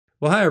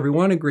Well, hi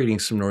everyone, and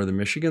greetings from Northern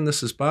Michigan.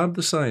 This is Bob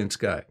the Science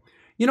Guy.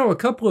 You know, a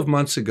couple of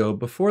months ago,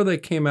 before they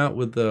came out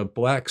with the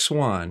Black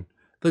Swan,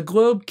 the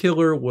Globe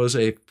Killer was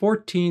a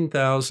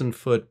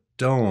 14,000-foot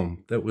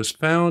dome that was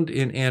found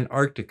in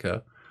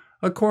Antarctica,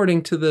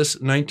 according to this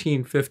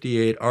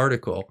 1958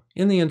 article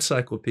in the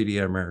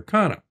Encyclopedia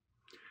Americana.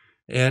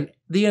 And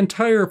the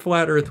entire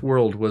flat earth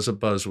world was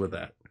abuzz with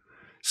that.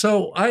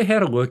 So I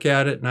had a look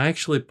at it, and I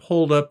actually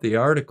pulled up the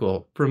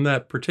article from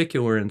that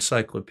particular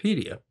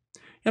encyclopedia.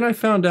 And I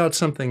found out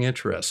something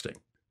interesting.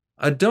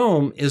 A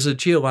dome is a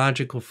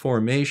geological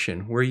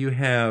formation where you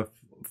have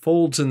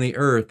folds in the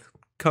earth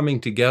coming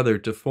together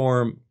to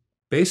form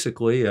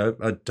basically a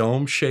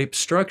dome-shaped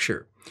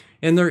structure.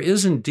 And there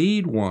is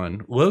indeed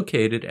one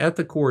located at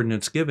the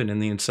coordinates given in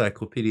the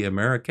Encyclopedia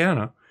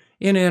Americana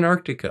in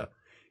Antarctica.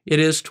 It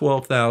is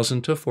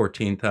 12,000 to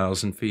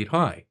 14,000 feet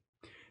high.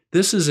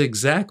 This is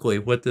exactly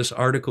what this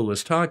article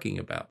is talking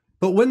about.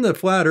 But when the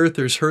flat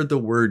earthers heard the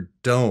word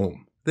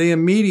dome, they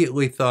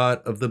immediately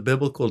thought of the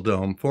biblical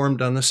dome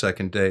formed on the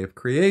second day of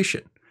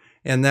creation,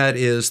 and that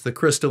is the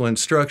crystalline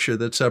structure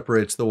that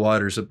separates the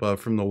waters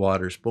above from the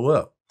waters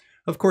below.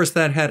 Of course,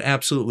 that had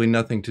absolutely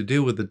nothing to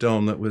do with the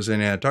dome that was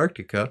in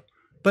Antarctica,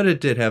 but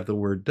it did have the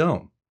word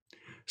dome.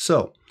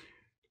 So,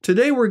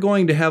 today we're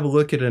going to have a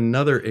look at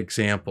another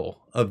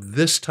example of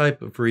this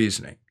type of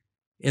reasoning,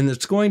 and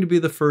it's going to be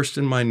the first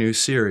in my new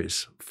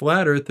series,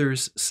 Flat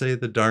Earthers Say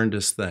the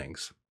Darndest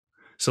Things.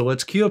 So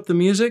let's cue up the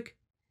music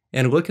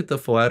and look at the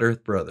Flat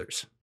Earth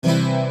Brothers.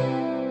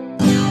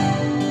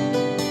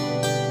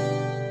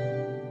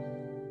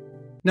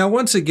 Now,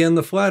 once again,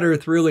 the Flat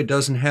Earth really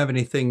doesn't have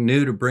anything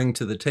new to bring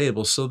to the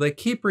table, so they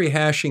keep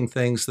rehashing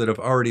things that have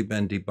already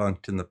been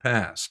debunked in the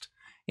past.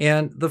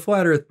 And the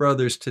Flat Earth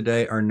Brothers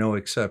today are no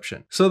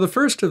exception. So the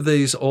first of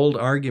these old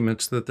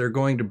arguments that they're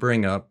going to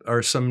bring up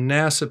are some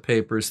NASA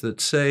papers that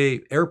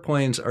say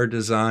airplanes are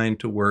designed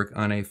to work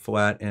on a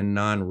flat and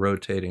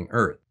non-rotating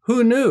Earth.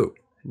 Who knew?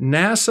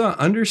 NASA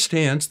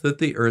understands that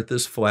the Earth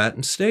is flat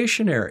and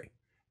stationary.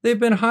 They've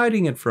been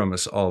hiding it from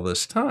us all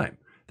this time.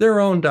 Their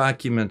own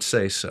documents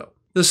say so.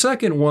 The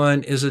second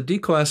one is a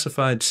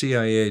declassified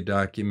CIA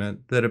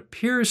document that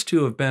appears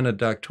to have been a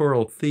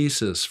doctoral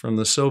thesis from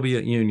the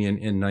Soviet Union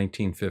in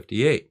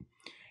 1958.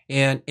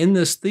 And in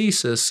this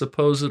thesis,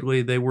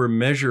 supposedly they were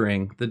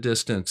measuring the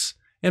distance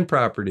and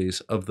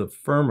properties of the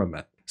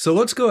firmament. So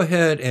let's go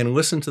ahead and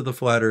listen to the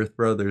Flat Earth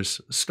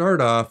Brothers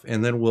start off,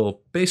 and then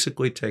we'll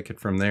basically take it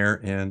from there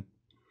and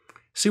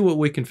see what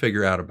we can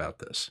figure out about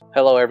this.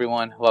 Hello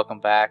everyone, welcome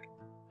back.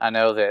 I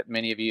know that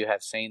many of you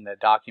have seen the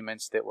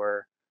documents that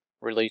were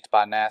released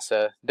by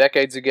NASA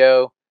decades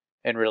ago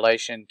in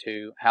relation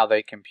to how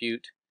they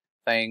compute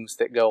things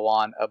that go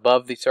on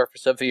above the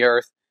surface of the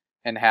Earth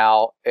and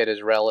how it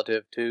is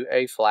relative to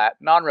a flat,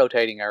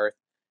 non-rotating Earth.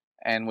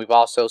 And we've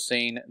also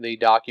seen the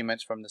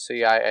documents from the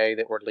CIA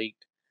that were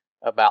leaked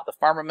about the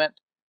firmament,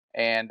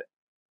 and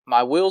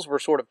my wheels were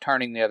sort of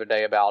turning the other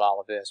day about all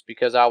of this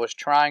because I was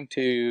trying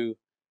to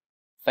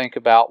think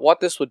about what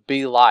this would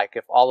be like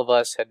if all of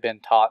us had been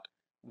taught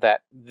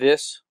that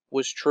this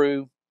was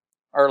true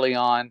early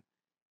on,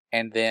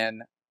 and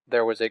then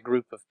there was a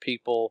group of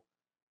people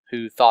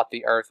who thought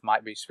the Earth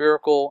might be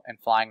spherical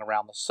and flying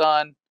around the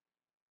sun,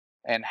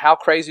 and how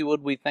crazy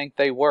would we think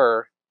they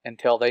were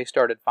until they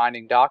started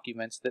finding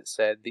documents that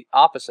said the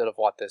opposite of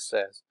what this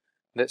says,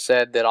 that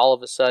said that all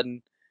of a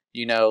sudden,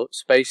 you know,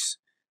 space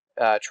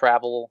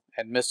travel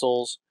and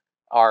missiles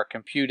are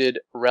computed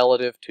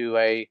relative to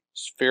a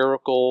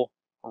spherical,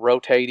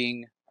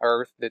 rotating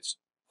Earth that's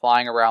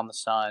flying around the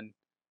sun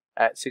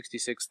at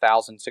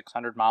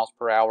 66,600 miles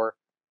per hour.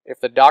 If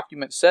the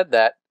document said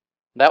that,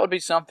 that would be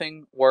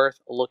something worth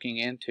looking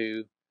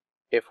into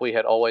if we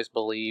had always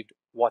believed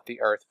what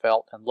the Earth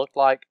felt and looked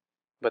like,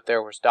 but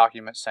there was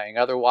documents saying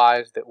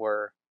otherwise that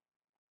were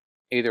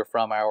either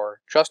from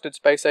our trusted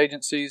space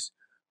agencies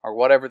or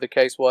whatever the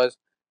case was.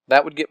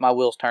 That would get my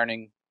wheels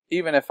turning,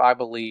 even if I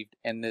believed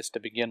in this to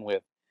begin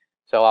with.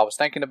 So I was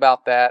thinking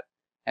about that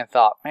and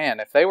thought, man,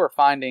 if they were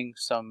finding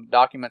some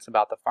documents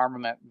about the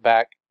firmament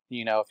back,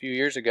 a few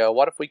years ago,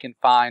 what if we can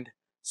find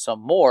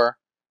some more?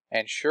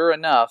 And sure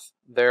enough,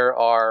 there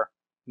are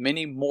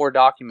many more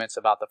documents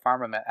about the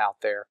firmament out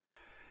there.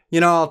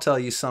 I'll tell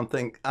you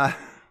something.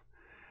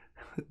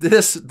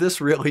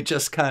 This really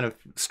just kind of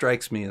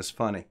strikes me as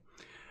funny.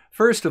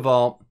 First of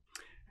all,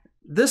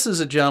 this is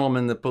a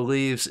gentleman that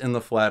believes in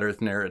the flat earth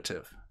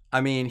narrative.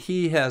 I mean,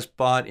 he has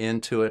bought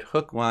into it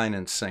hook, line,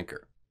 and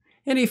sinker.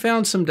 And he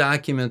found some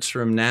documents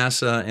from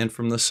NASA and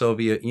from the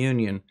Soviet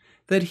Union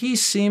that he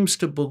seems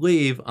to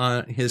believe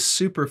on his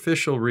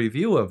superficial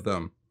review of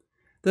them,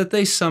 that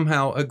they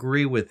somehow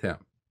agree with him.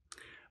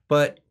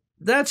 But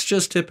that's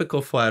just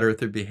typical flat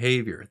earther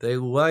behavior. They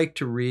like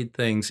to read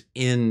things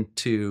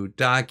into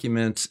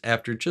documents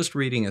after just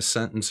reading a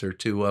sentence or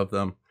two of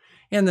them,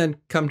 and then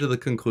come to the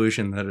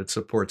conclusion that it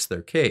supports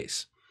their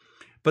case.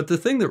 But the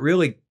thing that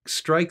really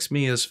strikes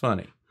me as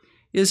funny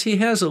is he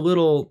has a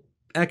little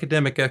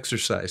academic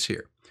exercise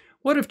here.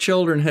 What if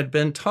children had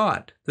been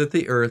taught that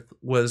the Earth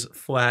was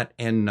flat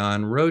and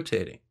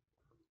non-rotating?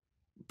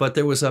 But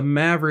there was a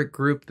maverick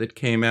group that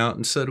came out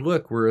and said,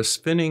 look, we're a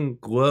spinning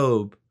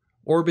globe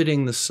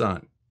orbiting the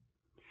sun.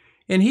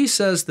 And he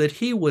says that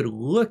he would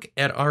look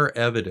at our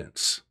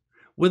evidence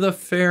with a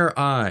fair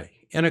eye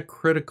and a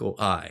critical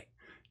eye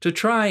to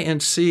try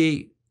and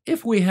see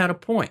if we had a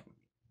point.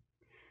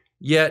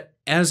 Yet,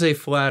 as a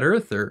flat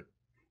earther,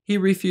 he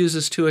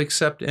refuses to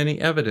accept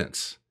any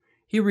evidence.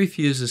 He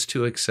refuses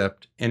to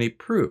accept any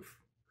proof.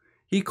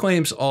 He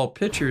claims all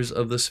pictures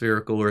of the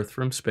spherical Earth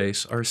from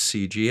space are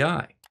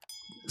CGI.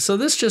 So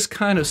this just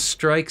kind of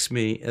strikes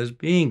me as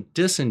being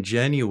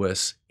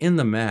disingenuous in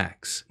the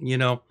max. You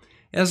know,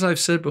 as I've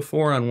said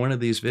before on one of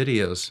these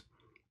videos,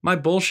 my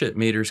bullshit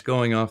meter's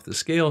going off the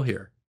scale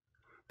here.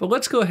 But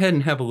let's go ahead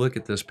and have a look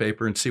at this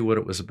paper and see what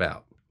it was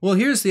about. Well,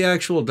 here's the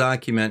actual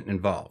document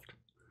involved.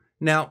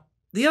 Now,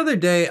 the other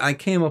day I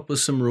came up with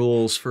some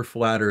rules for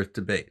flat Earth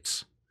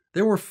debates.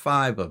 There were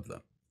 5 of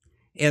them.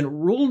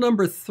 And rule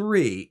number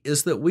 3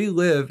 is that we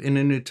live in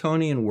a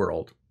Newtonian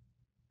world.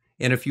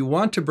 And if you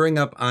want to bring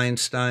up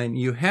Einstein,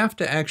 you have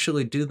to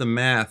actually do the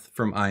math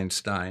from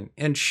Einstein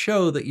and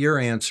show that your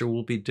answer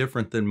will be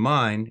different than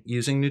mine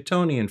using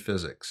Newtonian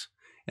physics.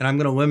 And I'm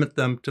going to limit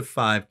them to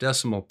 5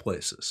 decimal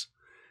places.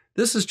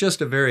 This is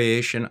just a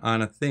variation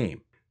on a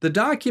theme. The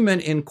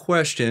document in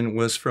question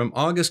was from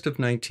August of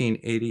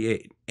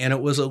 1988, and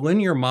it was a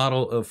linear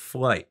model of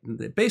flight.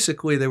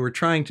 Basically, they were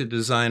trying to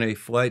design a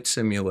flight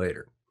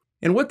simulator.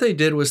 And what they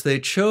did was they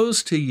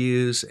chose to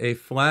use a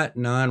flat,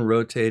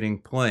 non-rotating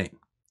plane.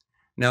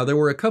 Now, there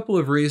were a couple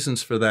of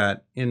reasons for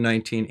that in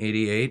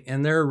 1988,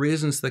 and there are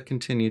reasons that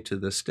continue to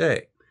this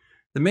day.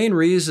 The main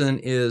reason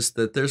is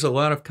that there's a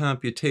lot of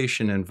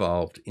computation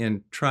involved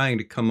in trying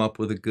to come up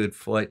with a good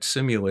flight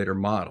simulator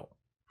model.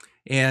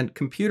 And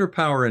computer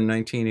power in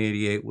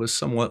 1988 was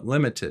somewhat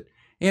limited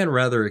and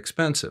rather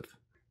expensive.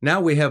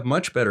 Now we have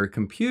much better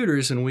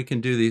computers and we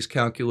can do these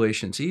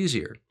calculations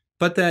easier.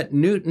 But that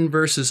Newton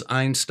versus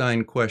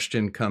Einstein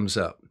question comes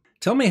up.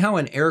 Tell me how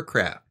an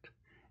aircraft,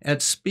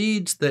 at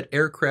speeds that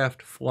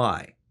aircraft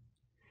fly,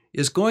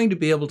 is going to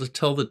be able to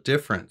tell the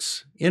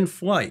difference in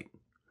flight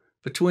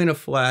between a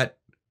flat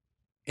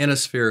and a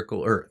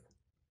spherical Earth.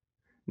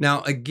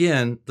 Now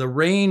again, the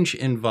range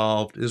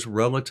involved is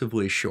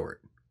relatively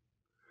short.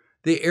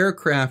 The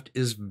aircraft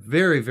is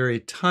very, very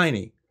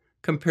tiny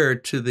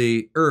compared to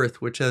the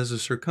Earth, which has a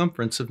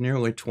circumference of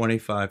nearly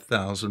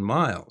 25,000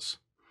 miles.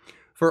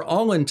 For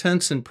all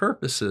intents and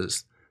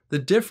purposes, the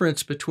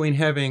difference between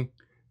having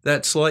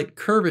that slight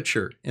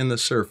curvature in the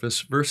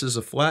surface versus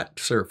a flat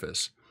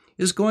surface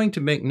is going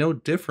to make no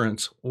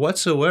difference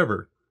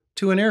whatsoever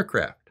to an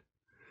aircraft.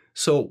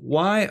 So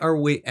why are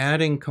we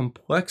adding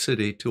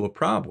complexity to a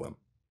problem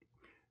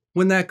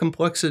when that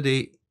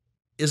complexity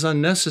is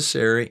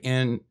unnecessary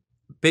and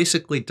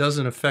basically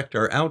doesn't affect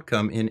our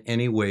outcome in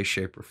any way,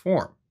 shape, or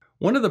form?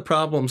 One of the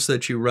problems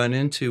that you run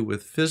into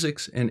with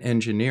physics and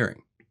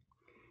engineering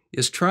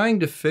is trying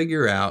to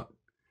figure out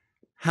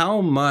how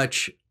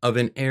much of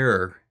an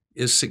error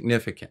is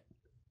significant.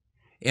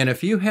 And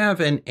if you have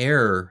an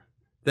error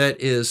that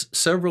is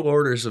several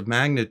orders of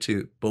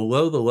magnitude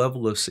below the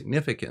level of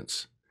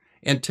significance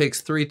and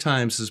takes 3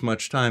 times as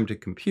much time to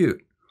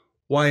compute,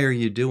 why are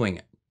you doing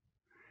it?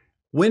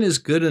 When is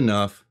good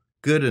enough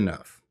good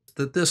enough?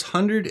 That this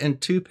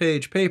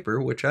 102-page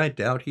paper, which I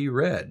doubt he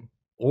read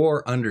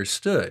or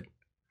understood,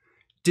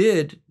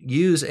 did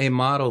use a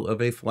model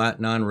of a flat,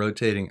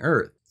 non-rotating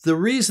Earth. The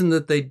reason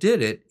that they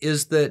did it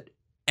is that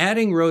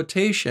adding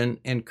rotation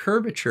and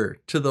curvature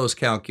to those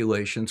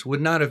calculations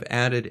would not have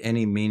added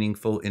any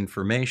meaningful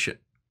information.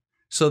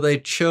 So they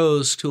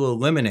chose to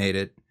eliminate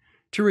it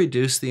to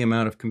reduce the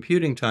amount of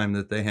computing time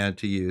that they had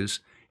to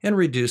use and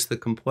reduce the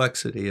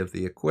complexity of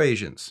the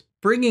equations.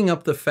 Bringing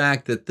up the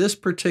fact that this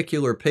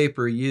particular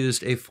paper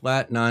used a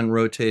flat,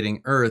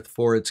 non-rotating Earth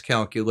for its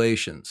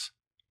calculations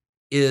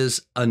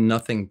is a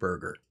nothing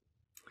burger.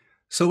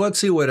 So let's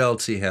see what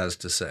else he has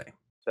to say.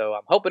 So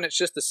I'm hoping it's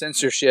just the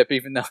censorship,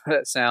 even though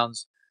that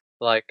sounds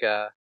like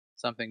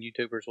something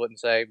YouTubers wouldn't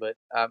say, but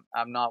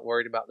I'm not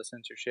worried about the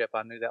censorship.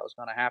 I knew that was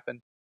going to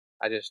happen.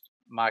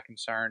 My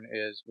concern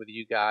is with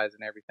you guys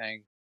and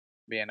everything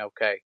being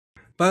okay.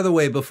 By the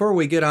way, before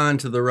we get on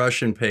to the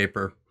Russian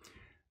paper,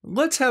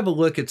 let's have a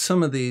look at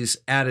some of these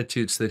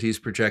attitudes that he's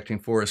projecting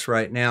for us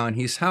right now, and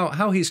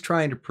how he's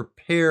trying to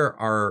prepare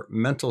our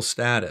mental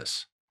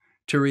status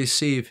to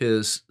receive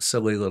his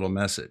silly little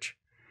message.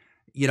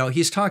 You know,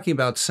 he's talking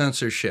about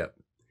censorship.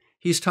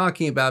 He's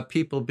talking about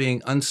people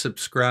being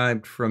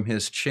unsubscribed from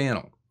his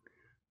channel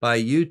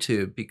by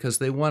YouTube because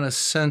they want to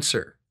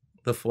censor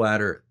the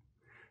flat Earth.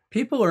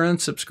 People are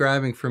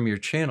unsubscribing from your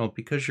channel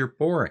because you're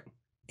boring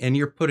and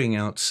you're putting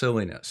out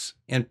silliness,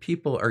 and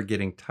people are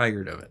getting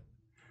tired of it.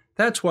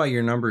 That's why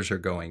your numbers are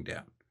going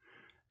down.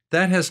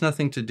 That has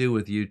nothing to do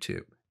with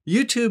YouTube.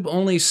 YouTube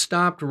only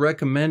stopped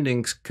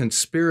recommending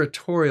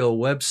conspiratorial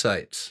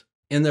websites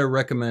in their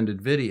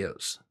recommended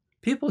videos.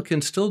 People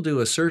can still do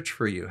a search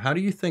for you. How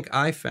do you think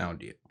I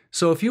found you?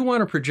 So if you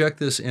want to project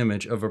this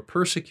image of a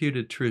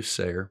persecuted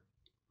truthsayer,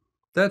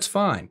 that's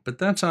fine, but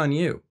that's on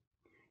you.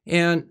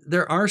 And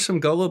there are some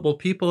gullible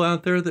people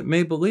out there that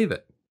may believe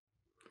it.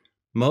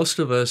 Most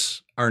of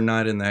us are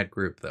not in that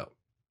group though.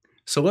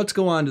 So let's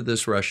go on to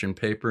this Russian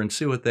paper and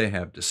see what they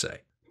have to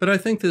say. But I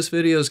think this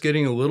video is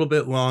getting a little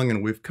bit long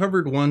and we've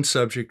covered one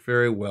subject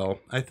very well.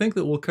 I think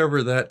that we'll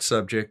cover that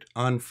subject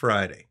on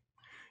Friday.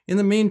 In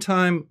the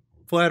meantime,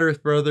 Flat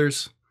Earth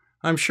Brothers,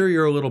 I'm sure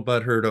you're a little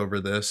butthurt over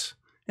this,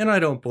 and I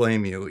don't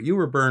blame you. You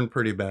were burned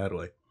pretty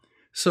badly.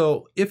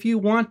 So if you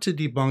want to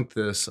debunk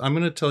this, I'm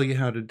going to tell you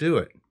how to do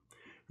it.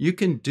 You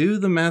can do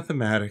the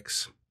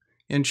mathematics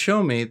and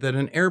show me that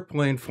an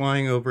airplane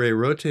flying over a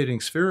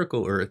rotating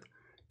spherical Earth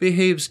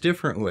behaves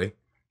differently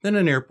than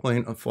an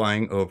airplane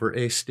flying over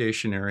a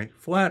stationary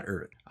flat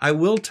Earth. I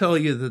will tell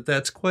you that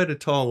that's quite a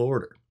tall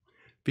order,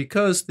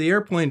 because the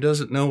airplane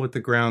doesn't know what the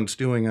ground's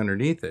doing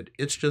underneath it.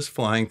 It's just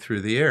flying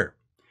through the air.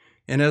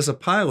 And as a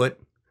pilot,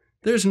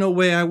 there's no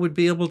way I would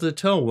be able to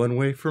tell one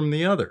way from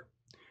the other.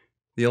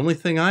 The only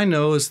thing I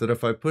know is that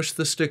if I push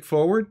the stick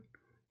forward,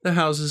 the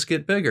houses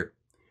get bigger.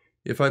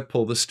 If I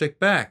pull the stick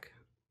back,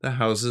 the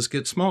houses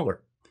get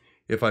smaller.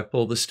 If I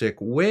pull the stick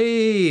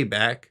way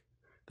back,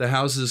 the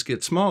houses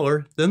get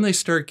smaller, then they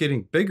start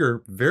getting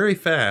bigger very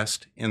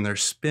fast, and they're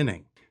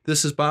spinning.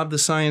 This is Bob the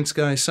Science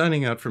Guy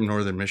signing out from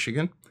Northern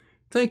Michigan.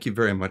 Thank you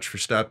very much for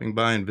stopping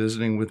by and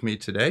visiting with me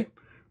today.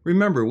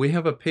 Remember, we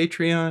have a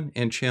Patreon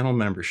and channel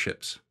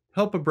memberships.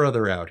 Help a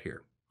brother out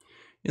here.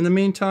 In the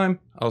meantime,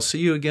 I'll see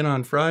you again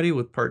on Friday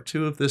with part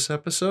 2 of this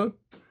episode.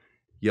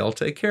 Y'all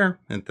take care,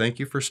 and thank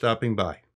you for stopping by.